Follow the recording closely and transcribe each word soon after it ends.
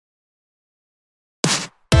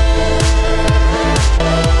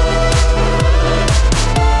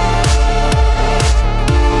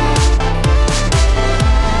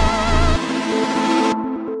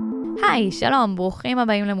היי, שלום, ברוכים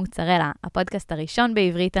הבאים למוצרלה, הפודקאסט הראשון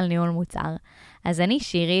בעברית על ניהול מוצר. אז אני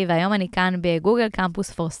שירי, והיום אני כאן בגוגל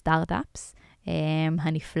קמפוס פור סטארט-אפס,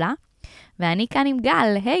 הנפלא, ואני כאן עם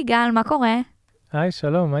גל. היי גל, מה קורה? היי,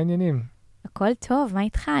 שלום, מה העניינים? הכל טוב, מה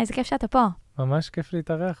איתך? איזה כיף שאתה פה. ממש כיף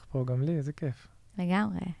להתארח פה, גם לי, איזה כיף.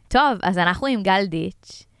 לגמרי. טוב, אז אנחנו עם גל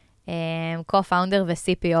דיטש, co-founder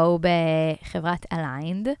ו-CPO בחברת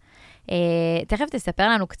aligned. תכף תספר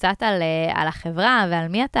לנו קצת על החברה ועל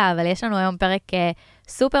מי אתה, אבל יש לנו היום פרק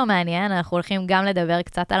סופר מעניין. אנחנו הולכים גם לדבר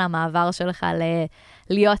קצת על המעבר שלך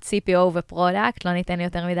להיות CPO ופרודקט, לא ניתן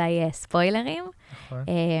יותר מדי ספוילרים. נכון.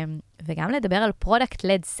 וגם לדבר על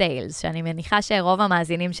product-led sales, שאני מניחה שרוב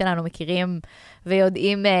המאזינים שלנו מכירים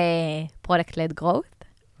ויודעים product-led growth.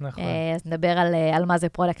 נכון. אז נדבר על מה זה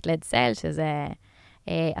product-led sales, שזה,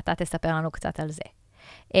 אתה תספר לנו קצת על זה.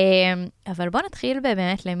 אבל בוא נתחיל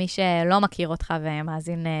באמת למי שלא מכיר אותך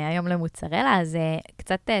ומאזין היום למוצרלה, אז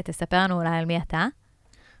קצת תספר לנו אולי על מי אתה.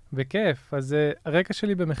 בכיף. אז הרקע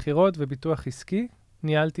שלי במחירות וביטוח עסקי,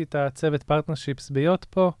 ניהלתי את הצוות פרטנרשיפס ביות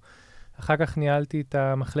פה, אחר כך ניהלתי את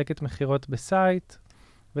המחלקת מחירות בסייט,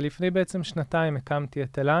 ולפני בעצם שנתיים הקמתי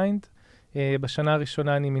את aligned. בשנה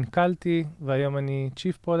הראשונה אני מנכ"לתי, והיום אני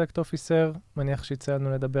Chief Product Officer, מניח שיצא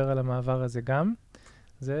לנו לדבר על המעבר הזה גם.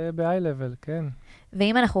 זה ב-high level, כן.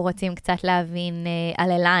 ואם אנחנו רוצים קצת להבין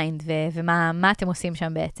על aligned ומה אתם עושים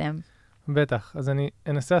שם בעצם? בטח, אז אני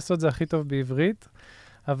אנסה לעשות זה הכי טוב בעברית,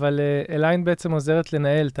 אבל aligned בעצם עוזרת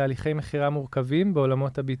לנהל תהליכי מחירה מורכבים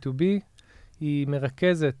בעולמות ה-B2B. היא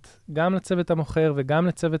מרכזת גם לצוות המוכר וגם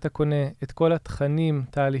לצוות הקונה את כל התכנים,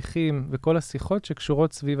 תהליכים וכל השיחות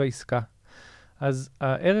שקשורות סביב העסקה. אז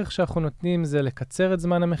הערך שאנחנו נותנים זה לקצר את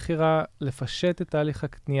זמן המחירה, לפשט את תהליך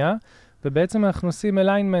הקנייה, ובעצם אנחנו עושים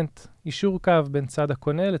alignment, אישור קו בין צד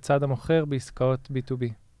הקונה לצד המוכר בעסקאות B2B.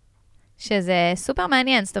 שזה סופר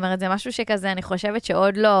מעניין, זאת אומרת, זה משהו שכזה, אני חושבת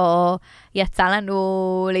שעוד לא יצא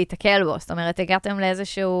לנו להתקל בו. זאת אומרת, הגעתם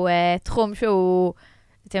לאיזשהו תחום שהוא,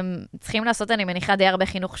 אתם צריכים לעשות, אני מניחה, די הרבה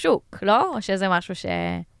חינוך שוק, לא? או שזה משהו ש...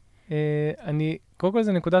 קודם כל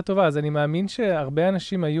זו נקודה טובה, אז אני מאמין שהרבה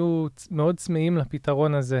אנשים היו מאוד צמאים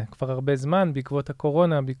לפתרון הזה כבר הרבה זמן, בעקבות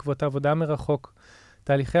הקורונה, בעקבות העבודה מרחוק.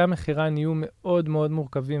 תהליכי המחירה נהיו מאוד מאוד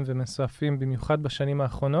מורכבים ומסועפים, במיוחד בשנים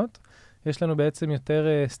האחרונות. יש לנו בעצם יותר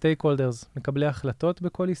stakeholders, מקבלי החלטות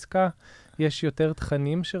בכל עסקה, יש יותר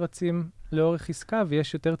תכנים שרצים לאורך עסקה,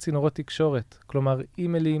 ויש יותר צינורות תקשורת, כלומר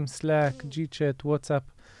אימיילים, סלאק, ג'י-צ'אט, וואטסאפ.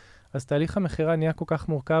 אז תהליך המחירה נהיה כל כך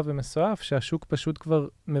מורכב ומסועף, שהשוק פשוט כבר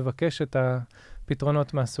מבקש את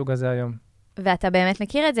הפתרונות מהסוג הזה היום. ואתה באמת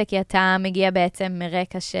מכיר את זה, כי אתה מגיע בעצם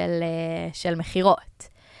מרקע של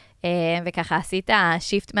מחירות. וככה עשית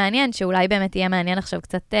שיפט מעניין, שאולי באמת יהיה מעניין עכשיו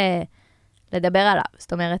קצת לדבר עליו.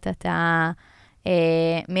 זאת אומרת, אתה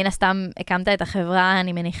מן הסתם הקמת את החברה,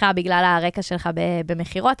 אני מניחה, בגלל הרקע שלך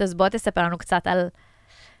במחירות, אז בוא תספר לנו קצת על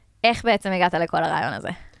איך בעצם הגעת לכל הרעיון הזה.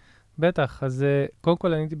 בטח, אז קודם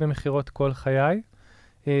כל אני הייתי במחירות כל חיי,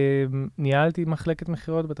 ניהלתי מחלקת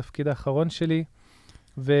מחירות בתפקיד האחרון שלי,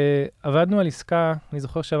 ועבדנו על עסקה, אני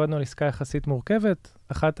זוכר שעבדנו על עסקה יחסית מורכבת,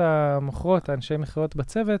 אחת המוכרות, האנשי מחירות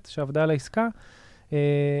בצוות שעבדה על העסקה,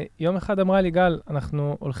 יום אחד אמרה לי, גל,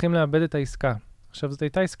 אנחנו הולכים לאבד את העסקה. עכשיו, זאת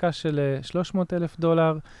הייתה עסקה של $300,000,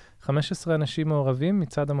 15 אנשים מעורבים,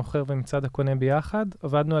 מצד המוכר ומצד הקונה ביחד,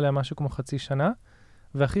 עבדנו עליה משהו כמו חצי שנה,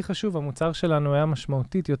 והכי חשוב, המוצר שלנו היה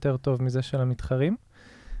משמעותית יותר טוב מזה של המתחרים,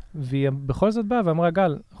 והיא בכל זאת באה ואמרה,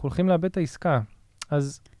 גל, אנחנו הולכים לאבד את העסקה.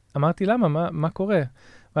 אז אמרתי, למה? מה קורה?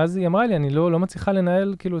 ואז היא אמרה לי, אני לא מצליחה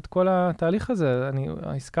לנהל כאילו את כל התהליך הזה,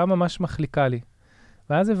 העסקה ממש מחליקה לי.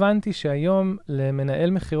 ואז הבנתי שהיום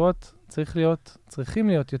למנהל מחירות צריכים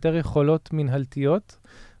להיות יותר יכולות מנהלתיות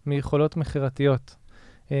מיכולות מחירתיות.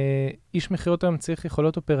 איש מחירות היום צריך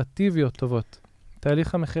יכולות אופרטיביות טובות.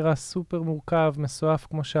 תהליך המחירה סופר מורכב, מסועף,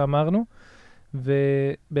 כמו שאמרנו,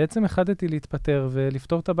 ובעצם החלטתי להתפטר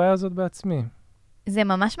ולפתור את הבעיה הזאת בעצמי. זה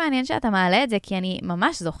ממש מעניין שאתה מעלה את זה, כי אני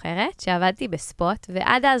ממש זוכרת שעבדתי בספוט,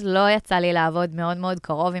 ועד אז לא יצא לי לעבוד מאוד מאוד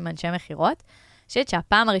קרוב עם אנשי מחירות. אני חושבת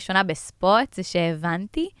שהפעם הראשונה בספוט זה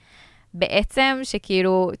שהבנתי בעצם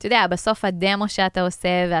שכאילו, אתה יודע, בסוף הדמו שאתה עושה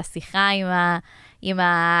והשיחה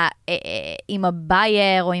עם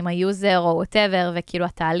הבייר או עם היוזר או whatever, וכאילו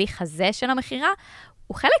התהליך הזה של המחירה,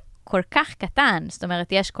 הוא חלק כל כך קטן. זאת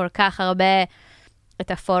אומרת, יש כל כך הרבה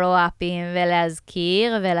את הפולו-אפים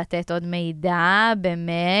ולהזכיר ולתת עוד מידע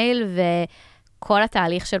במייל, וכל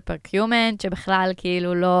התהליך של פרקיומנט, שבכלל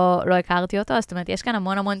כאילו לא הכרתי אותו. זאת אומרת, יש כאן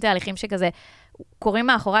המון תהליכים שכזה קוראים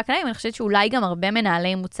מאחורי הקלעים. אני חושבת שאולי גם הרבה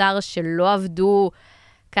מנהלי מוצר שלא עבדו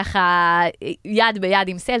ככה יד ביד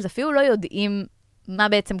עם סיילס, אפילו לא יודעים מה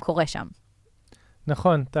בעצם קורה שם.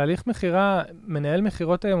 נכון, תהליך מחירה, מנהל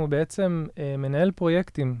מחירות היום הוא בעצם מנהל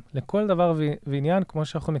פרויקטים לכל דבר ועניין, כמו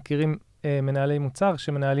שאנחנו מכירים מנהלי מוצר,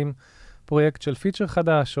 שמנהלים פרויקט של פיצ'ר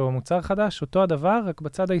חדש או מוצר חדש, אותו הדבר, רק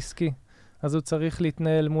בצד העסקי. אז הוא צריך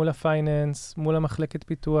להתנהל מול הפייננס, מול המחלקת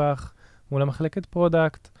פיתוח, מול המחלקת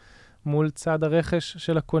פרודקט, מול צד הרכש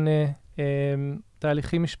של הקונה,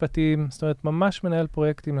 תהליכים משפטיים, זאת אומרת, ממש מנהל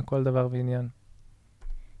פרויקטים לכל דבר ועניין.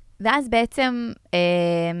 ואז בעצם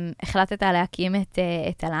החלטת להקים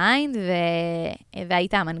את הליינד,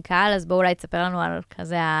 והיית המנכ"ל, אז בואו אולי תספר לנו על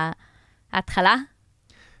כזה ההתחלה.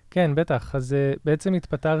 כן, בטח. אז בעצם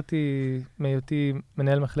התפטרתי מהיותי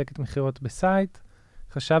מנהל מחלקת מחירות בסייט,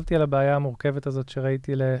 חשבתי על הבעיה המורכבת הזאת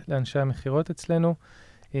שראיתי לאנשי המחירות אצלנו,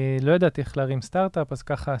 לא ידעתי איך להרים סטארט-אפ, אז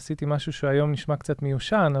ככה עשיתי משהו שהיום נשמע קצת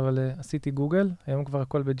מיושן, אבל עשיתי גוגל, היום כבר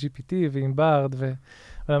הכל ב-GPT ועם בארד,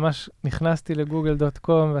 וממש נכנסתי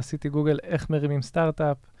לגוגל.com ועשיתי גוגל איך מרימים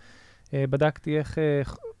סטארט-אפ, בדקתי איך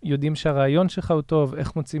יודעים שהרעיון שלך הוא טוב,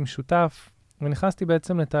 איך מוצאים שותף, ונכנסתי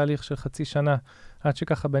בעצם לתהליך של חצי שנה, עד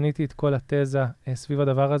שככה בניתי את כל התזה סביב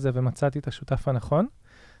הדבר הזה ומצאתי את השותף הנכון.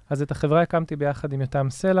 אז את החברה הקמתי ביחד עם יותם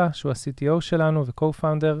סלע, שהוא ה-CTO שלנו ו-Co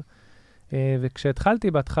Founder,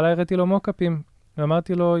 וכשהתחלתי, בהתחלה הראיתי לו מוקאפים,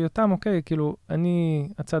 ואמרתי לו, יותם, אוקיי, כאילו, אני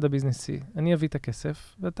הצד הביזנסי, אני אביא את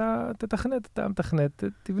הכסף, ואתה תתכנת, אתה מתכנת,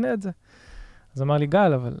 תבנה את זה. אז אמר לי,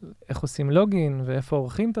 גל, אבל איך עושים לוגין, ואיפה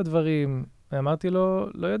עורכים את הדברים? ואמרתי לו,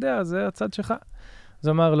 לא יודע, זה הצד שלך. אז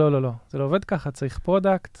הוא אמר, לא, לא, לא, זה לא עובד ככה, צריך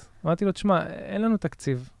פרודקט. אמרתי לו, תשמע, אין לנו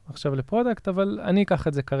תקציב עכשיו לפרודקט, אבל אני אקח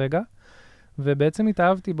את זה כרגע, ובעצם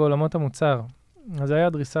התאהבתי בעולמות המוצר. אז זה היה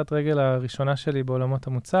דריסת רגל הראשונה שלי בעולמות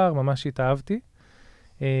המוצר, ממש התאהבתי.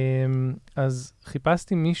 אז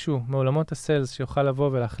חיפשתי מישהו מעולמות הסיילס שיוכל לבוא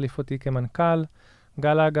ולהחליף אותי כמנכ"ל.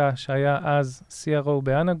 גל אגה, שהיה אז CRO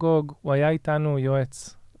באנגוג, הוא היה איתנו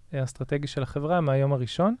יועץ אסטרטגי של החברה מהיום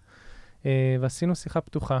הראשון, ועשינו שיחה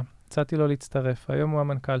פתוחה. הצעתי לו להצטרף, היום הוא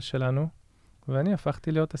המנכ"ל שלנו, ואני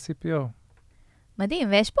הפכתי להיות ה-CPO. מדהים,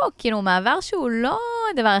 ויש פה כאילו מעבר שהוא לא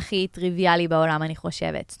הדבר הכי טריוויאלי בעולם, אני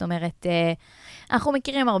חושבת. זאת אומרת, אנחנו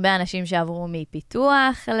מכירים הרבה אנשים שעברו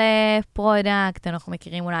מפיתוח לפרודקט, אנחנו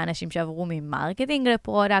מכירים אולי אנשים שעברו ממרקטינג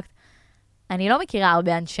לפרודקט. אני לא מכירה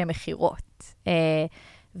הרבה אנשי מחירות,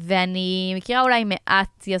 ואני מכירה אולי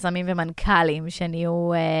מעט יזמים ומנכ"לים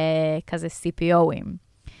שנהיו כזה CPO'ים.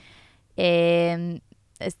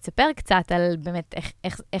 אז תספר קצת על באמת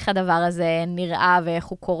איך הדבר הזה נראה ואיך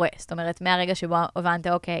הוא קורה. זאת אומרת, מהרגע שבו הבנת,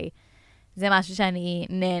 אוקיי, זה משהו שאני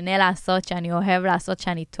נהנה לעשות, שאני אוהב לעשות,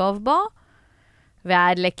 שאני טוב בו,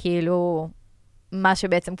 ועד לכאילו מה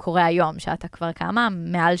שבעצם קורה היום, שאתה כבר כמה?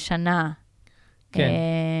 מעל שנה כן.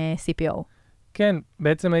 CPO. כן,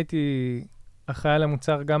 בעצם הייתי אחראי על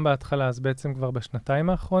המוצר גם בהתחלה, אז בעצם כבר בשנתיים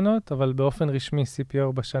האחרונות, אבל באופן רשמי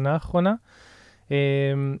CPO בשנה האחרונה.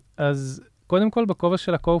 אז קודם כל, בכובע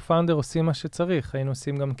של ה-Co-Founder עושים מה שצריך. היינו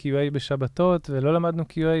עושים גם QA בשבתות, ולא למדנו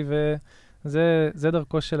QA, וזה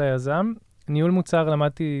דרכו של היזם. ניהול מוצר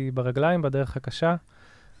למדתי ברגליים, בדרך הקשה.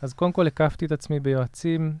 אז קודם כל הקפתי את עצמי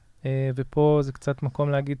ביועצים, ופה זה קצת מקום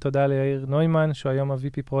להגיד תודה ליאיר נוימן, שהוא היום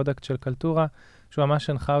ה-VP פרודקט של קלטורה, שהוא ממש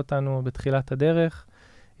הנחה אותנו בתחילת הדרך.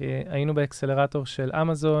 היינו באקסלרטור של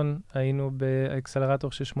אמזון, היינו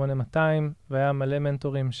באקסלרטור של 8200, והיה מלא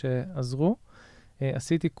מנטורים שעזרו.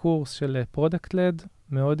 עשיתי קורס של פרודקט-לד,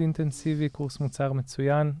 מאוד אינטנסיבי, קורס מוצר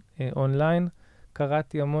מצוין, אונליין.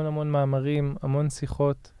 קראתי המון מאמרים, המון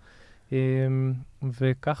שיחות,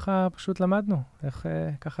 וככה פשוט למדנו.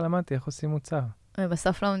 ככה למדתי, איך עושים מוצר.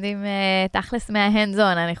 ובסוף לומדים תכלס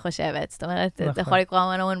מההנדזון, אני חושבת. זאת אומרת, אתה יכול לקרוא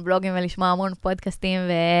המון בלוגים ולשמוע המון פודקאסטים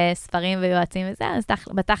וספרים ויועצים וזה, אז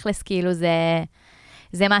בתכלס כאילו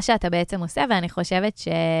זה מה שאתה בעצם עושה, ואני חושבת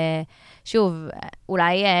ששוב,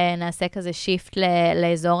 אולי נעשה כזה שיפט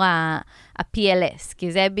לאזור ה-PLS,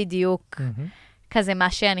 כי זה בדיוק כזה מה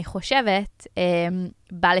שאני חושבת,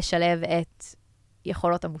 בא לשלב את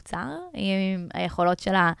יכולות המוצר עם היכולות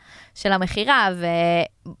של המחירה,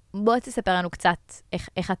 ובוא תספר לנו קצת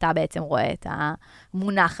איך אתה בעצם רואה את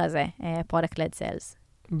המונח הזה, Product-Led Sales.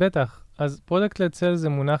 בטח. אז Product-Led Sales זה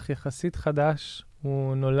מונח יחסית חדש,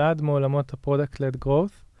 הוא נולד מעולמות ה-Product-Led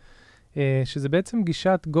Growth, שזה בעצם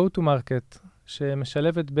גישת Go-to-Market,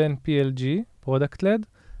 שמשלבת בין PLG, Product-Led,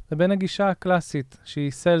 לבין הגישה הקלאסית,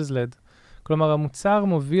 שהיא Sales-Led. כלומר, המוצר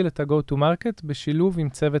מוביל את ה-Go-to-Market בשילוב עם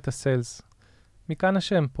צוות ה-Sales. מכאן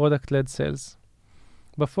השם, Product-Led Sales.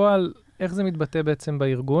 בפועל, איך זה מתבטא בעצם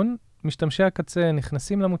בארגון? משתמשי הקצה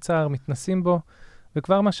נכנסים למוצר, מתנסים בו,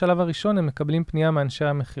 וכבר מהשלב הראשון הם מקבלים פנייה מאנשי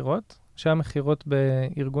המחירות. אנשי המחירות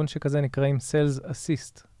בארגון שכזה נקראים Sales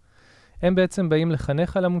Assist. הם בעצם באים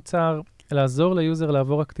לחנך על המוצר, לעזור ליוזר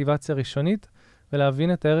לעבור אקטיבציה ראשונית,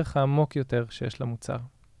 ולהבין את הערך העמוק יותר שיש למוצר.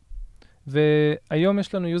 והיום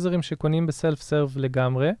יש לנו יוזרים שקונים בסלף-סרב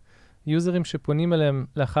לגמרי, יוזרים שפונים אליהם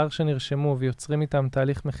לאחר שנרשמו ויוצרים איתם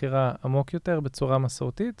תהליך מחירה עמוק יותר בצורה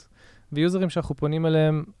מסורתית, ויוזרים שאנחנו פונים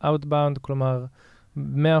אליהם outbound, כלומר 100%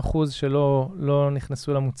 שלא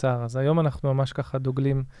נכנסו למוצר. אז היום אנחנו ממש ככה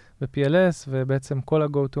דוגלים ב-PLS, ובעצם כל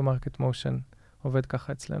ה-go-to-market motion עובד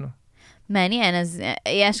ככה אצלנו. מעניין, אז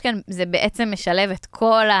יש כאן, זה בעצם משלב את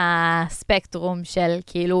כל הספקטרום של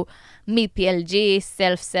כאילו מ-PLG,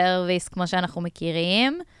 self-service, כמו שאנחנו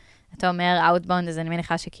מכירים. אתה אומר outbound, אז אני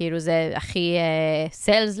מניחה שכאילו זה הכי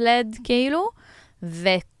sales-led כאילו,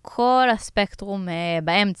 וכל הספקטרום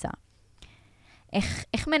באמצע.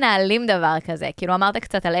 איך מנהלים דבר כזה? כאילו אמרת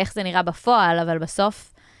קצת על איך זה נראה בפועל, אבל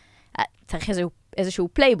בסוף צריך איזשהו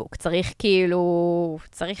פלייבוק, צריך כאילו,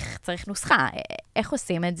 צריך נוסחה. איך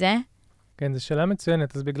עושים את זה? כן, זו שאלה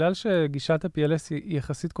מצוינת. אז בגלל שגישת ה-PLS היא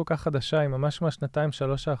יחסית כל כך חדשה, היא ממש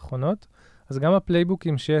מהשנתיים-שלוש האחרונות, אז גם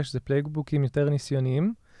הפלייבוקים שיש, זה פלייבוקים יותר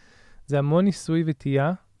ניסיוניים, זה המון ניסוי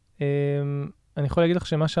וטעייה. אני יכול להגיד לך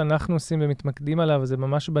שמה שאנחנו עושים ומתמקדים עליו, זה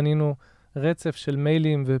ממש בנינו רצף של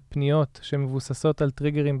מיילים ופניות שמבוססות על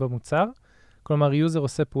טריגרים במוצר. כלומר, יוזר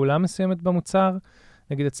עושה פעולה מסוימת במוצר,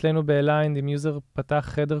 נגיד אצלנו ב-Aligned, אם יוזר פתח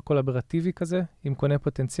חדר קולברטיבי כזה, עם קונה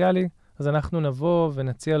פוטנציאלי, אז אנחנו נבוא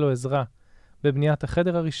ונציע לו עזרה. בבניית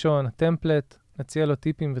החדר הראשון, הטמפלט, נציע לו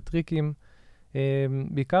טיפים וטריקים.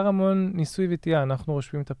 בעיקר המון ניסוי וטעייה, אנחנו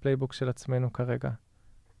רושמים את הפלייבוק של עצמנו כרגע.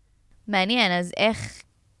 מעניין, אז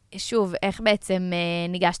איך בעצם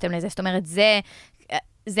ניגשתם לזה? זאת אומרת,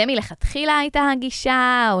 זה מלכתחילה הייתה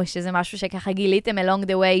הגישה, או שזה משהו שככה גיליתם along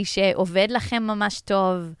the way שעובד לכם ממש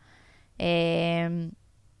טוב?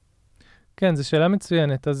 כן, זו שאלה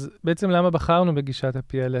מצוינת. אז בעצם למה בחרנו בגישת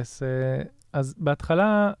ה-PLS? אז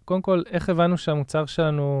בהתחלה, קודם כל, איך הבנו שהמוצר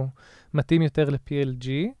שלנו מתאים יותר ל-PLG?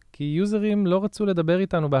 כי יוזרים לא רצו לדבר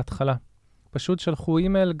איתנו בהתחלה. פשוט שלחו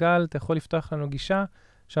אימייל, גל, אתה יכול לפתוח לנו גישה,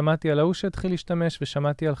 שמעתי על ההוא שהתחיל להשתמש,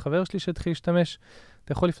 ושמעתי על חבר שלי שהתחיל להשתמש,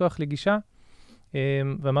 אתה יכול לפתוח לי גישה?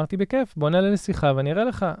 ואמרתי בכיף, בוא נעלה לשיחה ואני אראה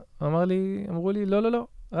לך. אמרו לי, לא,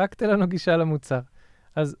 רק תן לנו גישה למוצר.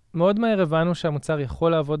 אז מאוד מהר הבנו שהמוצר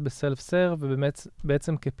יכול לעבוד בסלף-סרב,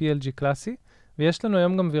 ובעצם כ-PLG קלאסי, ויש לנו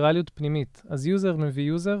היום גם וירליות פנימית. אז יוזר מביא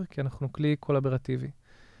יוזר, כי אנחנו כלי קולברטיבי.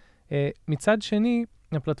 מצד שני,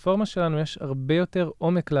 הפלטפורמה שלנו יש הרבה יותר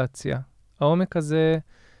עומק להציע. העומק הזה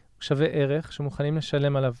שווה ערך, שמוכנים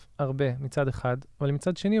לשלם עליו הרבה מצד אחד, אבל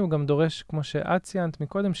מצד שני הוא גם דורש, כמו שאת ציינת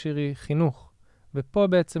מקודם, שירי, חינוך. ופה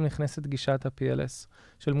בעצם נכנסת גישת ה-PLS,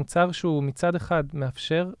 של מוצר שהוא מצד אחד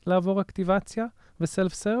מאפשר לעבור אקטיבציה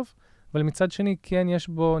וסלף-סרב, אבל מצד שני כן יש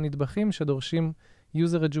בו נדבכים שדורשים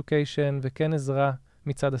user education וכן עזרה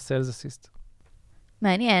מצד ה-sales assist.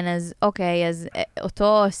 מעניין, אז אוקיי, אז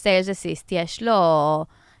אותו sales assist יש לו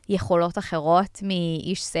יכולות אחרות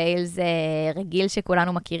מאיש סיילס רגיל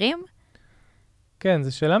שכולנו מכירים? כן,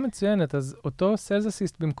 זו שאלה מצוינת. אז אותו sales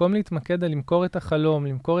assist, במקום להתמקד על למכור את החלום,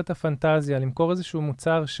 למכור את הפנטזיה, למכור איזשהו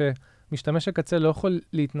מוצר שמשתמש הקצה לא יכול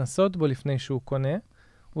להתנסות בו לפני שהוא קונה,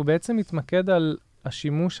 הוא בעצם מתמקד על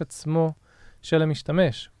השימוש עצמו של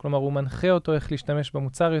המשתמש. כלומר, הוא מנחה אותו איך להשתמש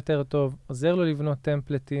במוצר יותר טוב, עוזר לו לבנות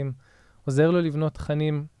טמפלטים, עוזר לו לבנות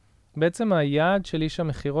תכנים. בעצם היעד של איש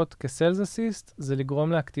המחירות כ-sales assist זה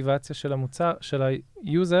לגרום לאקטיבציה של המוצר, של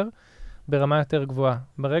היוזר, ברמה יותר גבוהה.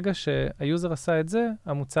 ברגע שהיוזר עשה את זה,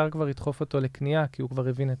 המוצר כבר ידחוף אותו לקנייה, כי הוא כבר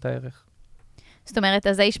הבין את הערך. זאת אומרת,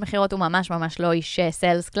 אז האיש מחירות הוא ממש לא איש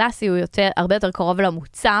סיילס קלאסי, הוא הרבה יותר קרוב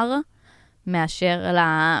למוצר, מאשר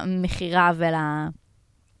למחירה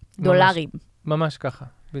ולדולרים. ממש ככה,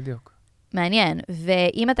 בדיוק. מעניין.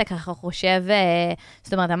 ואם אתה ככה חושב,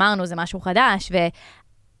 זאת אומרת, אמרנו, זה משהו חדש,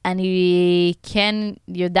 אני כן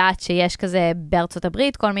יודעת שיש כזה בארצות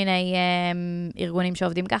הברית, כל מיני ארגונים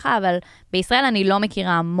שעובדים ככה, אבל בישראל אני לא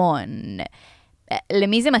מכירה המון.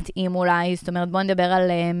 למי זה מתאים אולי? זאת אומרת, בוא נדבר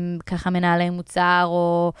על ככה מנהלי מוצר,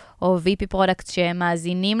 או VP פרודקט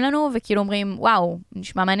שמאזינים לנו, וכאילו אומרים, וואו,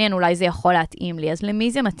 נשמע מעניין, אולי זה יכול להתאים לי. אז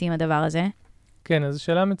למי זה מתאים הדבר הזה? כן, אז זו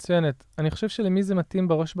שאלה מצוינת. אני חושב שלמי זה מתאים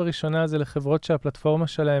בראש בראשונה, זה לחברות שהפלטפורמה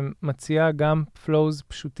שלהם מציעה גם flows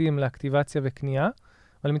פשוטים לאקטיבציה וקנייה,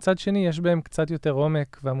 אבל מצד שני יש בהם קצת יותר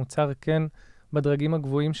עומק, והמוצר כן בדרגים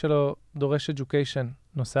הגבוהים שלו דורש education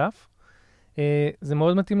נוסף. זה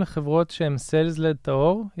מאוד מתאים לחברות שהן sales-led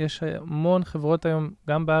טהור. יש המון חברות היום,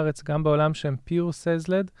 גם בארץ, גם בעולם, שהן pure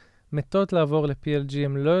sales-led, מתות לעבור ל-PLG,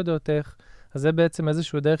 הן לא יודעות איך, אז זה בעצם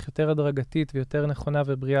איזושהי דרך יותר הדרגתית ויותר נכונה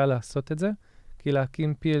ובריאה לעשות את זה, כי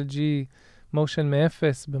להקים PLG motion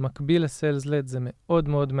מאפס במקביל ל-sales-led זה מאוד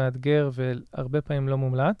מאוד מאתגר והרבה פעמים לא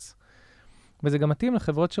מומלץ. וזה גם מתאים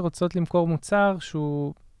לחברות שרוצות למכור מוצר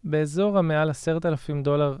שהוא באזור המעל $10,000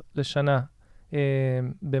 לשנה.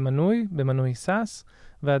 במנוי SaaS,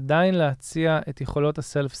 ועדיין להציע את יכולות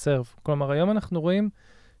הסלף-סרב. כלומר, היום אנחנו רואים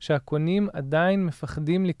שהקונים עדיין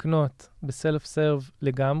מפחדים לקנות בסלף-סרב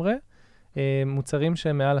לגמרי, מוצרים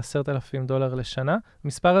שהם מעל $10,000 לשנה.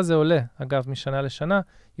 המספר הזה עולה, אגב, משנה לשנה.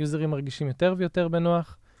 יוזרים מרגישים יותר ויותר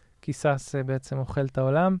בנוח, כי SaaS בעצם אוכל את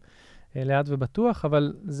העולם, לאט ובטוח,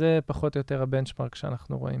 אבל זה פחות או יותר הבנצ'מרק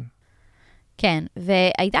שאנחנו רואים. כן,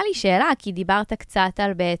 והייתה לי שאלה, כי דיברת קצת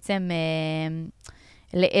על בעצם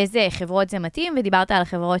לאיזה חברות זה מתאים, ודיברת על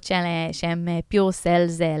חברות שהן pure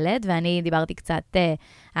sales led, ואני דיברתי קצת,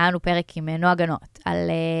 היה לנו פרק עם נועה גנות, על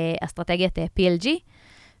אסטרטגיית PLG,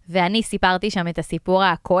 ואני סיפרתי שם את הסיפור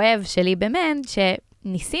הכואב שלי במנד,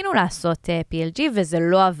 שניסינו לעשות PLG וזה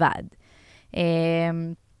לא עבד.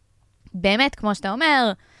 באמת, כמו שאתה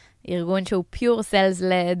אומר, ארגון שהוא pure sales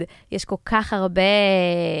led, יש כל כך הרבה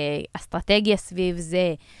אסטרטגיה סביב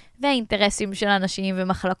זה, והאינטרסים של אנשים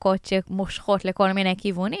ומחלקות שמושכות לכל מיני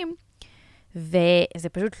כיוונים, וזה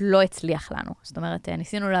פשוט לא הצליח לנו. זאת אומרת,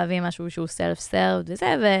 ניסינו להביא משהו שהוא self-served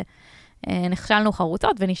וזה, ונכשלנו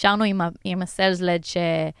חרוצות, ונשארנו עם ה-sales led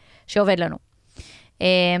שעובד לנו.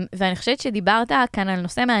 ואני חושבת שדיברת כאן על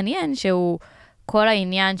נושא מעניין, שהוא כל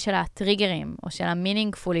העניין של הטריגרים, או של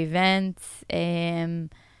ה-meaningful events,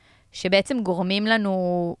 שבעצם גורמים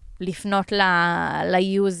לנו לפנות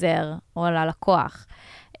ליוזר או ללקוח.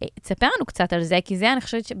 תספר לנו קצת על זה, כי זה אני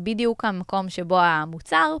חושבת שבדיוק המקום שבו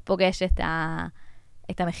המוצר פוגש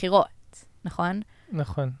את המחירות, נכון?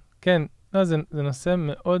 נכון, כן. לא, זה נושא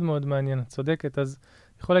מאוד מאוד מעניין, את צודקת. אז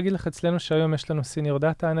יכול להגיד לך אצלנו שהיום יש לנו סיניור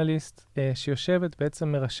דאטה אנליסט, שיושבת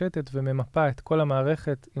בעצם מרשתת וממפה את כל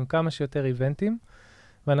המערכת עם כמה שיותר איבנטים,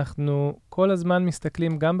 ואנחנו כל הזמן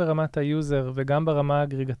מסתכלים גם ברמת היוזר וגם ברמה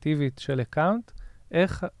האגרגטיבית של אקאונט,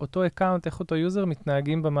 איך אותו אקאונט, איך אותו יוזר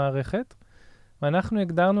מתנהגים במערכת, ואנחנו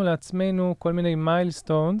הגדרנו לעצמנו כל מיני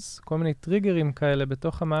מיילסטונס, כל מיני טריגרים כאלה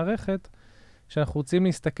בתוך המערכת, שאנחנו רוצים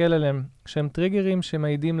להסתכל עליהם, שהם טריגרים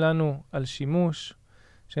שמעידים לנו על שימוש,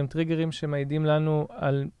 שהם טריגרים שמעידים לנו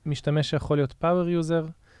על משתמש שיכול להיות פאוור יוזר,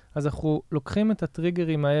 אז אנחנו לוקחים את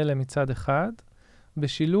הטריגרים האלה מצד אחד,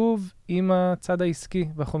 בשילוב עם הצד העסקי,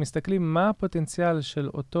 ואנחנו מסתכלים מה הפוטנציאל של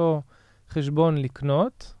אותו חשבון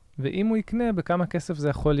לקנות, ואם הוא יקנה, בכמה כסף זה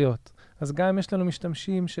יכול להיות. אז גם אם יש לנו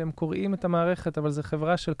משתמשים שהם קוראים את המערכת, אבל זו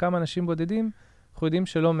חברה של כמה אנשים בודדים, אנחנו יודעים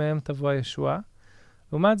שלא מהם תבוא הישועה.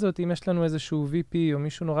 לעומת זאת, אם יש לנו איזשהו VP או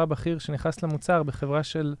מישהו נורא בכיר שנכנס למוצר בחברה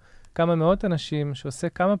של כמה מאות אנשים, שעושה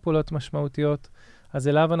כמה פעולות משמעותיות, אז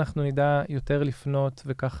אליו אנחנו נדע יותר לפנות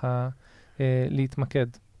וככה להתמקד.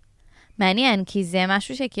 מעניין, כי זה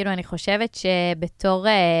משהו שכאילו אני חושבת שבתור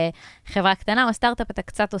חברה קטנה או סטארט-אפ אתה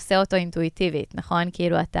קצת עושה אותו אינטואיטיבית, נכון?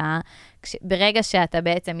 כאילו אתה, ברגע שאתה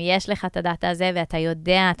בעצם יש לך את הדאטה הזה ואתה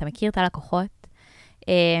יודע, אתה מכיר את הלקוחות,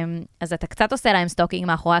 אז אתה קצת עושה להם סטוקינג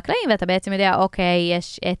מאחורי הקלעים, ואתה בעצם יודע, אוקיי,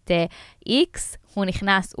 יש את X, הוא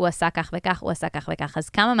נכנס, הוא עשה כך וכך, הוא עשה כך וכך. אז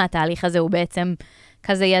כמה מהתהליך הזה הוא בעצם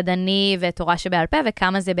כזה ידני ותורה שבעל פה,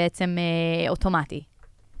 וכמה זה בעצם אוטומטי?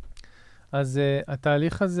 אז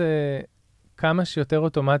התהליך הזה כמה שיותר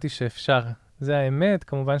אוטומטי שאפשר. זה האמת,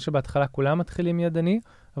 כמובן שבהתחלה כולם מתחילים ידני,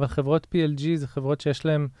 אבל חברות PLG זה חברות שיש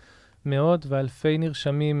להן מאות ואלפי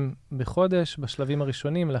נרשמים בחודש, בשלבים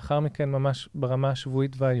הראשונים, לאחר מכן ממש ברמה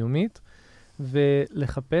השבועית והיומית,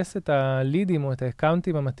 ולחפש את הלידים או את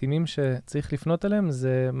האקאונטים המתאימים שצריך לפנות עליהם,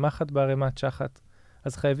 זה מחט בערימת שחת.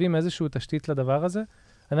 אז חייבים איזושהי תשתית לדבר הזה.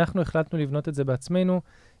 אנחנו החלטנו לבנות את זה בעצמנו,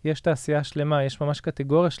 יש תעשייה שלמה, יש ממש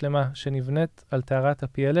קטגוריה שלמה שנבנית על תארת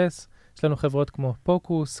ה-PLS, יש לנו חברות כמו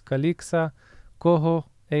פוקוס, קליקסה, קוהו,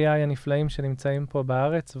 AI הנפלאים שנמצאים פה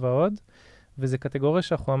בארץ ועוד, וזה קטגוריה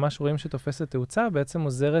שאנחנו ממש רואים שתופסת תאוצה, בעצם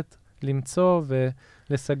עוזרת למצוא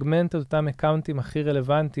ולסגמנט את אותם אקאונטים הכי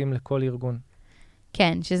רלוונטיים לכל ארגון.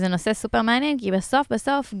 כן, שזה נושא סופר מעניין, כי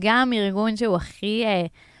בסוף גם ארגון שהוא הכי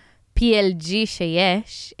PLG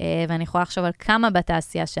שיש, ואני יכולה לחשוב על כמה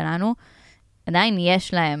בתעשייה שלנו, עדיין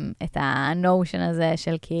יש להם את הנושן הזה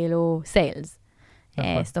של כאילו סיילס.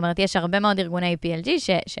 זאת אומרת, יש הרבה מאוד ארגוני PLG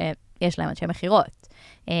שיש להם אנשי מחירות.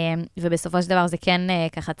 ובסופו של דבר זה כן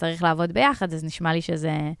ככה צריך לעבוד ביחד, אז נשמע לי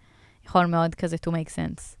שזה יכול מאוד כזה to make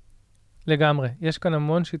sense. לגמרי. יש כאן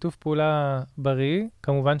המון שיתוף פעולה בריא.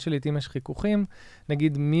 כמובן שלעיתים יש חיכוכים.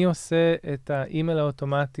 נגיד, מי עושה את האימייל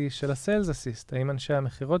האוטומטי של הסיילס אסיסט? האם אנשי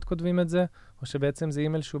המחירות כותבים את זה, או שבעצם זה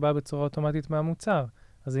אימייל שהוא בא בצורה אוטומטית מהמוצר?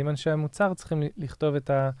 אז אם אנשי המוצר צריכים לכתוב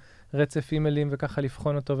את הרצף אימיילים וככה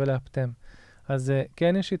לבחון אותו ולהפתם. אז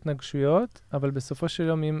כן יש התנגשויות, אבל בסופו של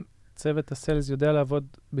יום אם צוות הסיילס יודע לעבוד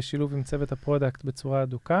בשילוב עם צוות הפרודקט בצורה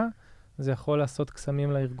אדוקה, זה יכול לעשות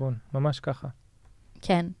קסמים לארגון. ממש ככה.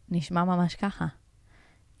 כן, נשמע ממש ככה.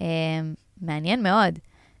 מעניין מאוד.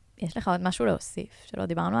 יש לך עוד משהו להוסיף שלא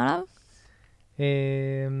דיברנו עליו?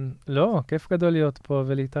 לא, כיף גדול להיות פה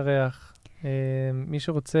ולהתארח. מי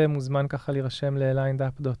שרוצה מוזמן ככה להירשם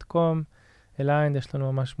ל-lineup.com. אליינד יש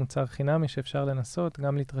לנו ממש מוצר חינמי שאפשר לנסות,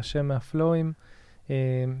 גם להתרשם מהפלואים,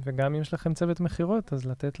 וגם אם יש לכם צוות מחירות, אז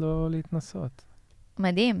לתת לו להתנסות.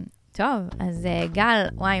 מדהים. טוב, אז גל,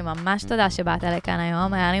 וואי, ממש תודה שבאת לכאן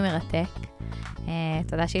היום, היה לי מרתק.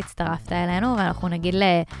 תודה שהצטרפת אלינו, ואנחנו נגיד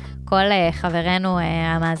לכל חברינו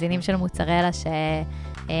המאזינים של מוצרלה,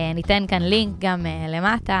 שניתן כאן לינק גם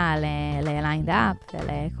למטה לליינדאפ,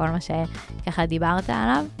 ולכל מה שככה דיברת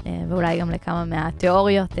עליו, ואולי גם לכמה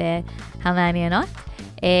מהתיאוריות המעניינות.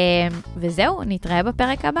 וזהו, נתראה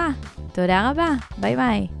בפרק הבא. תודה רבה, ביי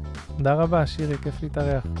ביי. תודה רבה, שירי, כיף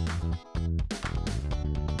להתארח.